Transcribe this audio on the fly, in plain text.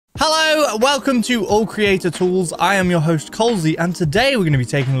welcome to All Creator Tools. I am your host Colsey, and today we're going to be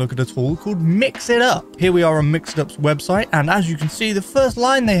taking a look at a tool called Mix It Up. Here we are on Mix It Up's website, and as you can see, the first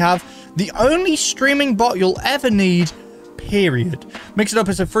line they have, the only streaming bot you'll ever need, period. Mix It Up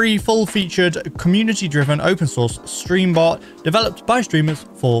is a free, full-featured, community-driven, open-source stream bot developed by streamers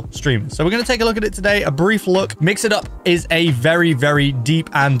for streamers. So we're going to take a look at it today, a brief look. Mix It Up is a very, very deep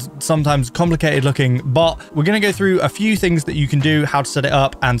and sometimes complicated-looking bot. We're going to go through a few things that you can do, how to set it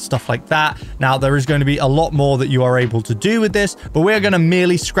up, and stuff like that. Now, there is going to be a lot more that you are able to do with this, but we're going to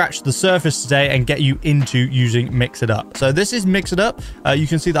merely scratch the surface today and get you into using Mix It Up. So this is Mix It Up. You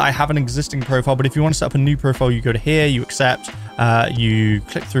can see that I have an existing profile, but if you want to set up a new profile, you go to here, you accept. You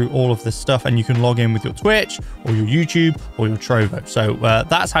click through all of this stuff and you can log in with your Twitch or your YouTube or your Trovo. So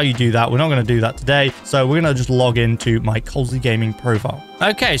that's how you do that. We're not going to do that today. So we're going to just log into my Colsey Gaming profile.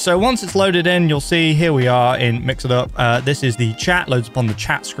 Okay, so once it's loaded in, you'll see here we are in Mix It Up. This is the chat, loads up on the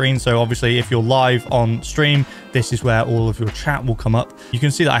chat screen. So obviously if you're live on stream, this is where all of your chat will come up. You can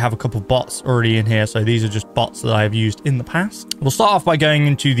see that I have a couple of bots already in here. So these are just bots that I have used in the past. We'll start off by going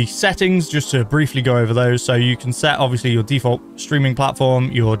into the settings just to briefly go over those. So you can set obviously your default streaming platform,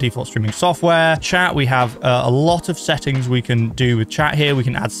 your default streaming software. Chat, we have a lot of settings we can do with chat here. We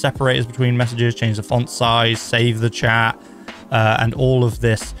can add separators between messages, change the font size, save the chat, and all of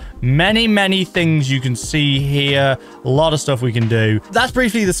this. Many things you can see here. A lot of stuff we can do. That's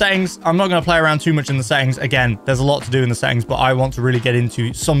briefly the settings. I'm not going to play around too much in the settings. Again, there's a lot to do in the settings, but I want to really get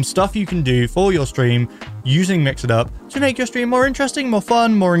into some stuff you can do for your stream using Mix It Up to make your stream more interesting, more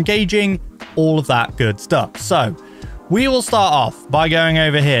fun, more engaging, all of that good stuff. So we will start off by going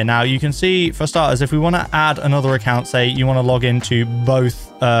over here. Now, you can see, for starters, if we want to add another account, say you want to log into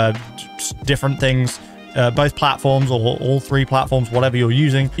both different things, both platforms or all three platforms, whatever you're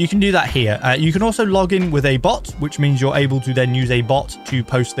using, you can do that here. You can also log in with a bot, which means you're able to then use a bot to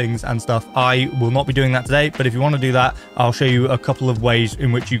post things and stuff. I will not be doing that today, but if you want to do that, I'll show you a couple of ways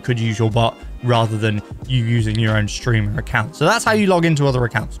in which you could use your bot rather than you using your own streamer account. So that's how you log into other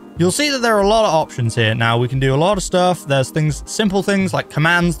accounts. You'll see that there are a lot of options here. Now we can do a lot of stuff. There's things, simple things like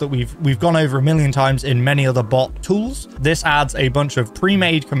commands that we've gone over a million times in many other bot tools. This adds a bunch of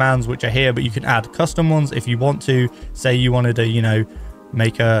pre-made commands which are here, but you can add custom ones if you want to. Say you wanted to, you know,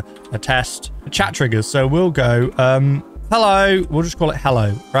 make a test chat triggers. So we'll go, hello, we'll just call it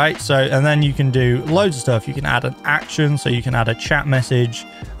hello, right? So, and then you can do loads of stuff. You can add an action, so you can add a chat message.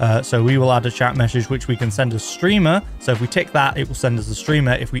 So we will add a chat message, which we can send a streamer. So if we tick that, it will send us the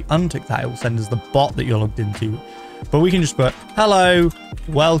streamer. If we untick that, it will send us the bot that you're logged into. But we can just put, hello,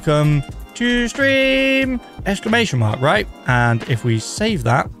 welcome to stream, exclamation mark, right? And if we save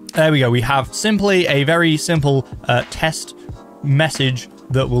that, there we go. We have simply a very simple test message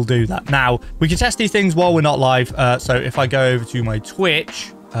that will do that. Now, we can test these things while we're not live. So if I go over to my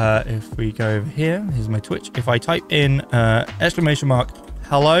Twitch, if we go over here, here's my Twitch. If I type in exclamation mark,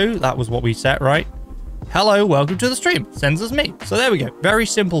 hello, that was what we set, right? Hello, welcome to the stream. Sends us me. So there we go. Very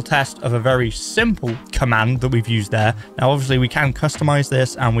simple test of a very simple command that we've used there. Now, obviously, we can customize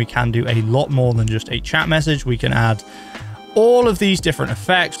this and we can do a lot more than just a chat message. We can add all of these different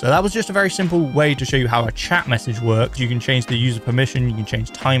effects. So that was just a very simple way to show you how a chat message works. You can change the user permission, you can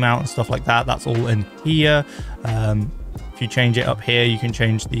change timeout and stuff like that. That's all in here. If you change it up here, you can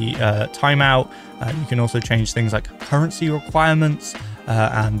change the timeout. You can also change things like currency requirements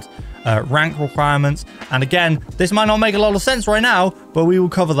and rank requirements. And again, this might not make a lot of sense right now, but we will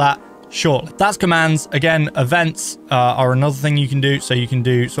cover that shortly. That's commands. Again, events are another thing you can do. So you can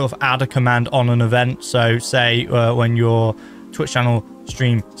do sort of add a command on an event. So say when your Twitch channel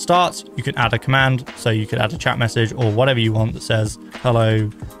stream starts, you can add a command. So you could add a chat message or whatever you want that says, hello,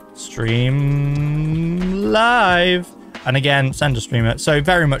 stream live. And again, send a streamer. So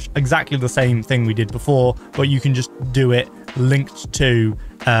very much exactly the same thing we did before, but you can just do it linked to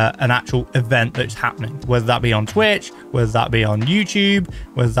an actual event that's happening, whether that be on Twitch, whether that be on YouTube,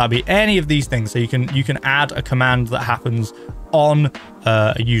 whether that be any of these things. So you can add a command that happens on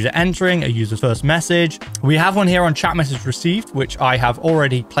a user entering a user's first message. We have one here on chat message received, which I have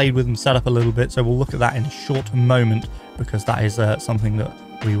already played with and set up a little bit. So we'll look at that in a short moment because that is something that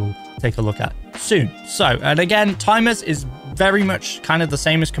we will take a look at soon. So, and again, timers is very much kind of the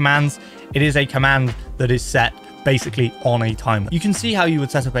same as commands. It is a command that is set basically on a timer. You can see how you would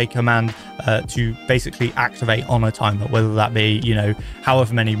set up a command to basically activate on a timer, whether that be, you know,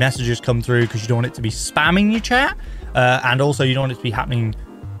 however many messages come through, because you don't want it to be spamming your chat, and also you don't want it to be happening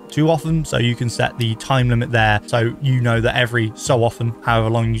too often. So you can set the time limit there, so you know that every so often, however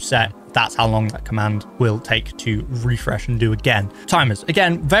long you set that's how long that command will take to refresh and do again. Timers,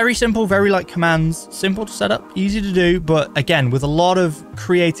 again, very simple, very like commands, simple to set up, easy to do, but again, with a lot of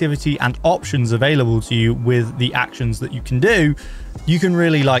creativity and options available to you with the actions that you can do, you can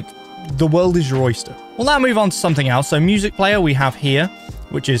really like, the world is your oyster. We'll now move on to something else. So music player we have here,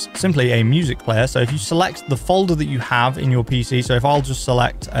 which is simply a music player. So if you select the folder that you have in your PC, so if I'll just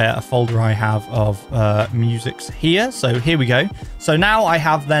select a folder I have of musics here. So here we go. So now I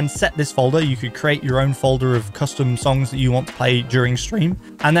have then set this folder. You could create your own folder of custom songs that you want to play during stream.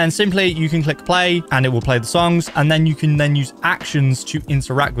 And then simply you can click play and it will play the songs. And then you can then use actions to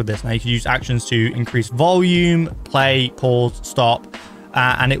interact with this. Now you can use actions to increase volume, play, pause, stop.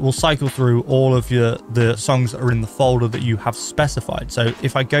 And it will cycle through all of the songs that are in the folder that you have specified. So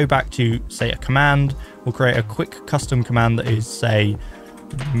if I go back to, say, a command, we'll create a quick custom command that is, say,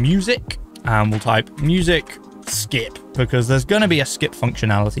 music, and we'll type music skip, because there's going to be a skip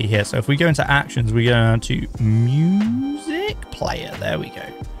functionality here. So if we go into actions, we go to music player. There we go.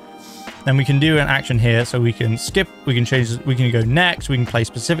 Then we can do an action here. So we can skip, we can change, we can go next, we can play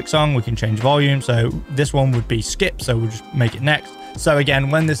specific song, we can change volume. So this one would be skip. So we'll just make it next. So again,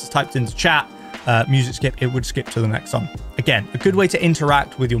 when this is typed into chat, music skip, it would skip to the next song. Again, a good way to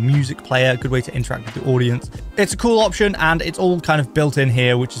interact with your music player, a good way to interact with the audience. It's a cool option and it's all kind of built in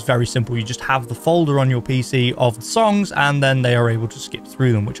here, which is very simple. You just have the folder on your PC of the songs and then they are able to skip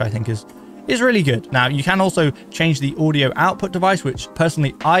through them, which I think is really good. Now, you can also change the audio output device, which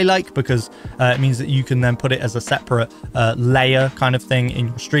personally I like because it means that you can then put it as a separate layer kind of thing in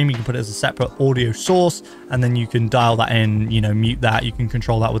your stream. You can put it as a separate audio source, and then you can dial that in, you know, mute that. You can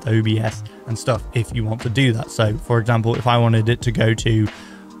control that with OBS and stuff if you want to do that. So, for example, if I wanted it to go to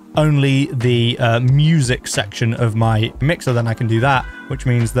only the music section of my mixer, then I can do that, which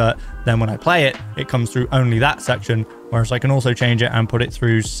means that then when I play it, it comes through only that section. Whereas I can also change it and put it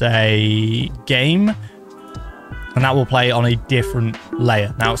through, say, game, and that will play on a different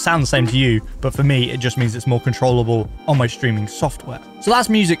layer. Now, it sounds the same to you, but for me, it just means it's more controllable on my streaming software. So that's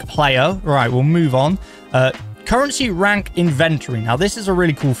music player. Right, we'll move on. Currency rank inventory. Now, this is a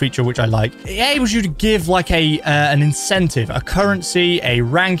really cool feature, which I like. It enables you to give like an incentive, a currency, a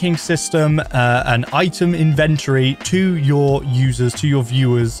ranking system, an item inventory to your users, to your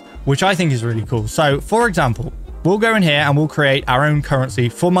viewers, which I think is really cool. So, for example, we'll go in here and we'll create our own currency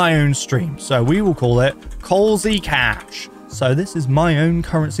for my own stream. So we will call it Colsey Cash. So this is my own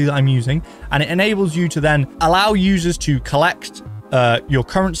currency that I'm using, and it enables you to then allow users to collect your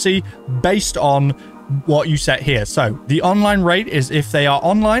currency based on what you set here. So the online rate is if they are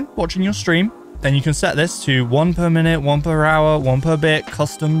online watching your stream, then you can set this to 1 per minute, 1 per hour, 1 per bit,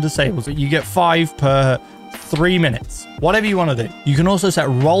 custom disabled. So you get 5 per 3 minutes, whatever you want to do. You can also set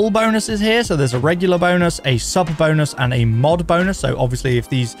role bonuses here. So there's a regular bonus, a sub bonus, and a mod bonus. So obviously if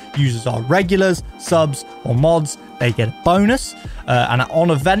these users are regulars, subs, or mods, they get a bonus. And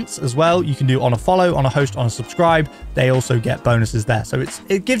on events as well, you can do on a follow, on a host, on a subscribe. They also get bonuses there. So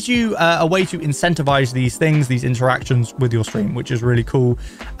it gives you a way to incentivize these things, these interactions with your stream, which is really cool.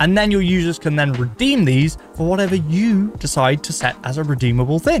 And then your users can then redeem these for whatever you decide to set as a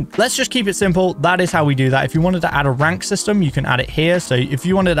redeemable thing. Let's just keep it simple. That is how we do that. If you wanted to add a rank system, you can add it here. So if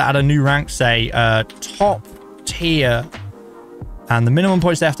you wanted to add a new rank, say top tier, and the minimum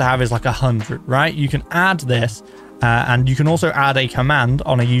points they have to have is like 100, right? You can add this. And you can also add a command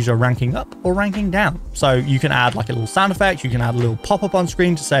on a user ranking up or ranking down. So you can add like a little sound effect. You can add a little pop-up on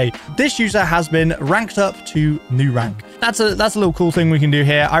screen to say, this user has been ranked up to new rank. That's a little cool thing we can do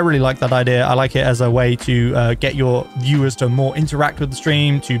here. I really like that idea. I like it as a way to get your viewers to more interact with the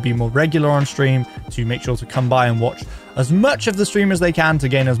stream, to be more regular on stream, to make sure to come by and watch as much of the stream as they can to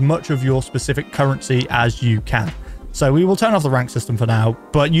gain as much of your specific currency as you can. So we will turn off the rank system for now,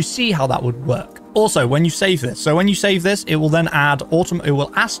 but you see how that would work. Also, when you save this, it will then add, it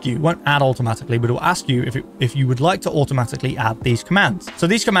will ask you, it won't add automatically, but it will ask you if you would like to automatically add these commands. So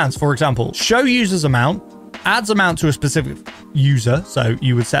these commands, for example, show users amount, adds amount to a specific user. So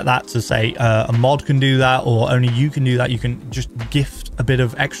you would set that to say a mod can do that, or only you can do that. You can just gift a bit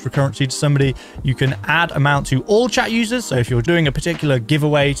of extra currency to somebody. You can add amount to all chat users. So if you're doing a particular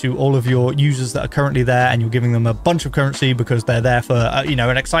giveaway to all of your users that are currently there and you're giving them a bunch of currency because they're there for, you know,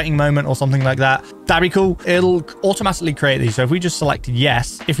 an exciting moment or something like that, that'd be cool. It'll automatically create these. So if we just select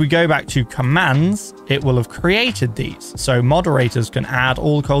yes, if we go back to commands, it will have created these. So moderators can add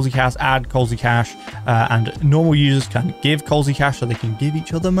all Colsey Cash, add Colsey Cash, and normal users can give Colsey Cash, so they can give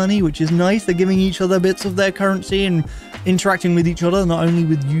each other money, which is nice. They're giving each other bits of their currency and interacting with each other, not only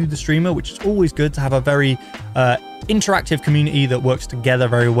with you, the streamer, which is always good to have a very interactive community that works together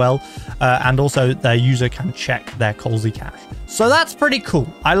very well. And also their user can check their Colsey Cash. So that's pretty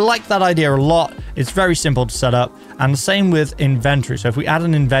cool. I like that idea a lot. It's very simple to set up. And the same with inventory. So if we add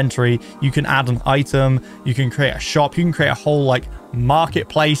an inventory, you can add an item, you can create a shop, you can create a whole like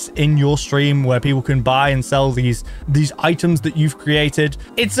marketplace in your stream where people can buy and sell these items that you've created.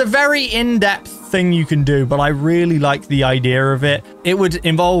 It's a very in-depth thing you can do, but I really like the idea of it. It would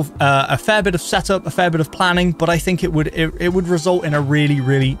involve a fair bit of setup, a fair bit of planning, but I think it would result in a really,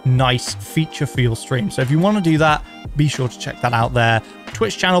 really nice feature for your stream. So if you want to do that, be sure to check that out there.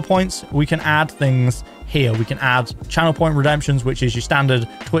 Twitch channel points, we can add things here. We can add channel point redemptions, which is your standard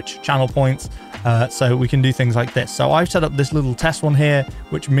Twitch channel points. So we can do things like this. So I've set up this little test one here,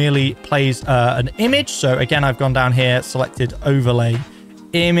 which merely plays an image. So again, I've gone down here, selected overlay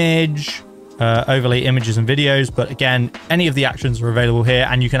image, overlay images and videos. But again, any of the actions are available here,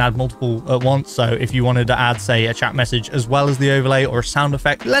 and you can add multiple at once. So if you wanted to add, say, a chat message as well as the overlay or a sound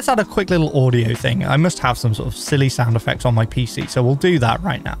effect, let's add a quick little audio thing. I must have some sort of silly sound effects on my PC. So we'll do that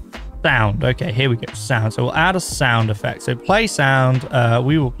right now. Sound. Okay, here we go. Sound. So we'll add a sound effect. So play sound.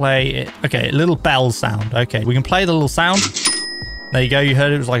 We will play it. Okay, a little bell sound. Okay, we can play the little sound. There you go. You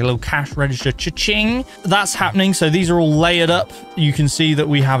heard it was like a little cash register cha-ching. That's happening. So these are all layered up. You can see that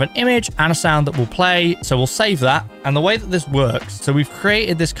we have an image and a sound that will play. So we'll save that. And the way that this works, so we've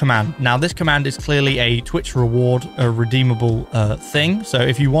created this command. Now this command is clearly a Twitch reward, a redeemable thing. So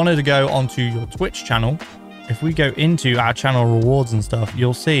if you wanted to go onto your Twitch channel, if we go into our channel rewards and stuff,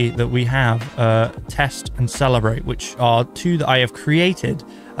 you'll see that we have Test and Celebrate, which are two that I have created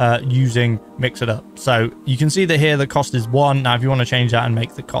using Mix It Up. So you can see that here the cost is 1. Now, if you want to change that and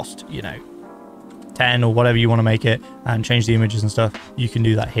make the cost, 10 or whatever you want to make it and change the images and stuff, you can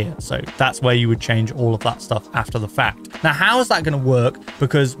do that here. So that's where you would change all of that stuff after the fact. Now, how is that going to work?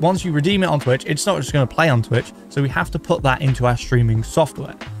 Because once you redeem it on Twitch, it's not just going to play on Twitch. So we have to put that into our streaming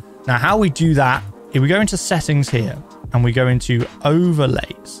software. Now, how we do that, if we go into settings here and we go into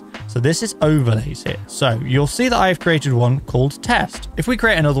overlays. So this is overlays here. So you'll see that I've created one called test. If we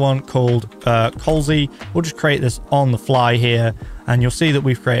create another one called Colsey, we'll just create this on the fly here. And you'll see that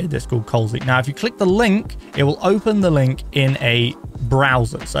we've created this called Colsey. Now, if you click the link, it will open the link in a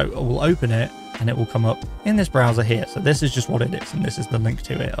browser. So it will open it and it will come up in this browser here. So this is just what it is. And this is the link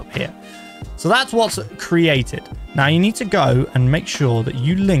to it up here. So that's what's created. Now you need to go and make sure that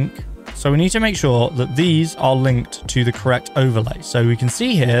you link. So we need to make sure that these are linked to the correct overlay. So we can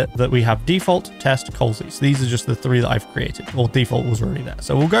see here that we have default, test, Colsey. So these are just the 3 that I've created. Well, default was already there.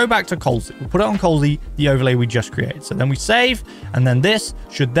 So we'll go back to Colsey. We'll put it on Colsey, the overlay we just created. So then we save, and then this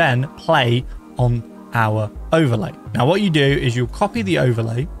should then play on our overlay. Now what you do is you'll copy the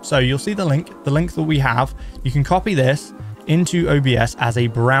overlay. So you'll see the link that we have. You can copy this into OBS as a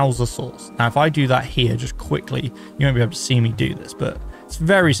browser source. Now, if I do that here just quickly, you won't be able to see me do this, but it's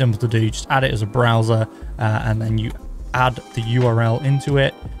very simple to do. Just add it as a browser and then you add the URL into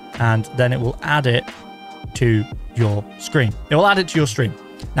it, and then it will add it to your screen. It will add it to your stream.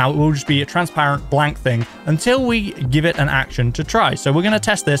 Now it will just be a transparent blank thing until we give it an action to try. So we're going to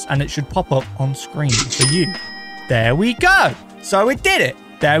test this and it should pop up on screen for you. There we go. So it did it.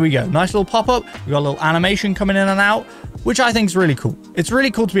 There we go. Nice little pop-up. We've got a little animation coming in and out, which I think is really cool. It's really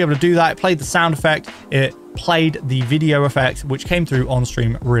cool to be able to do that. It played the sound effect. It played the video effect, which came through on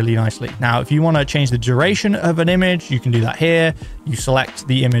stream really nicely. Now, if you want to change the duration of an image, you can do that here. You select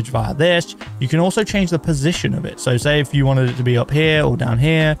the image via this. You can also change the position of it. So say if you wanted it to be up here or down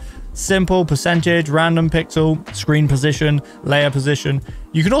here, simple, percentage, random pixel, screen position, layer position.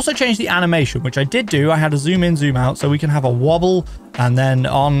 You can also change the animation, which I did do. I had a zoom in, zoom out, so we can have a wobble, and then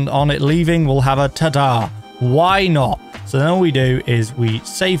on it leaving, we'll have a ta-da. Why not? So then all we do is we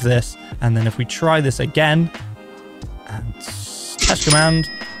save this, and then if we try this again, and test command,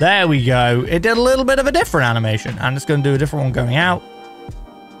 there we go. It did a little bit of a different animation, and it's going to do a different one going out.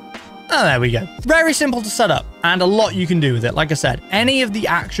 Oh, there we go. Very simple to set up, and a lot you can do with it. Like I said, any of the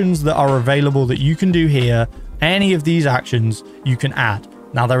actions that are available that you can do here, any of these actions you can add.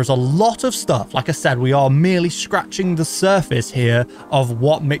 Now, there is a lot of stuff. Like I said, we are merely scratching the surface here of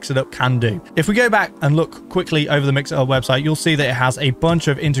what Mix It Up can do. If we go back and look quickly over the Mix It Up website, you'll see that it has a bunch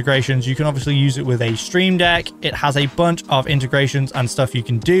of integrations. You can obviously use it with a Stream Deck. It has a bunch of integrations and stuff you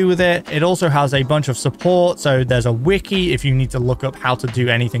can do with it. It also has a bunch of support. So there's a wiki if you need to look up how to do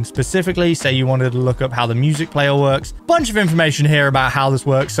anything specifically. Say you wanted to look up how the music player works. Bunch of information here about how this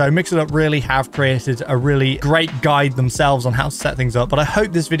works. So Mix It Up really have created a really great guide themselves on how to set things up. But I hope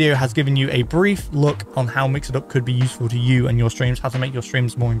hope this video has given you a brief look on how Mixitup could be useful to you and your streams, how to make your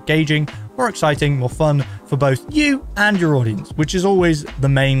streams more engaging, more exciting, more fun for both you and your audience, which is always the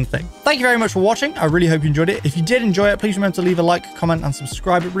main thing. Thank you very much for watching. I really hope you enjoyed it. If you did enjoy it, please remember to leave a like, comment, and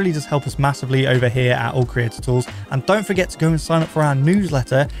subscribe. It really does help us massively over here at All Creator Tools. And don't forget to go and sign up for our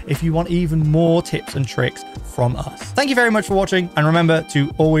newsletter if you want even more tips and tricks from us. Thank you very much for watching, and remember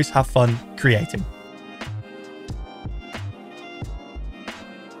to always have fun creating.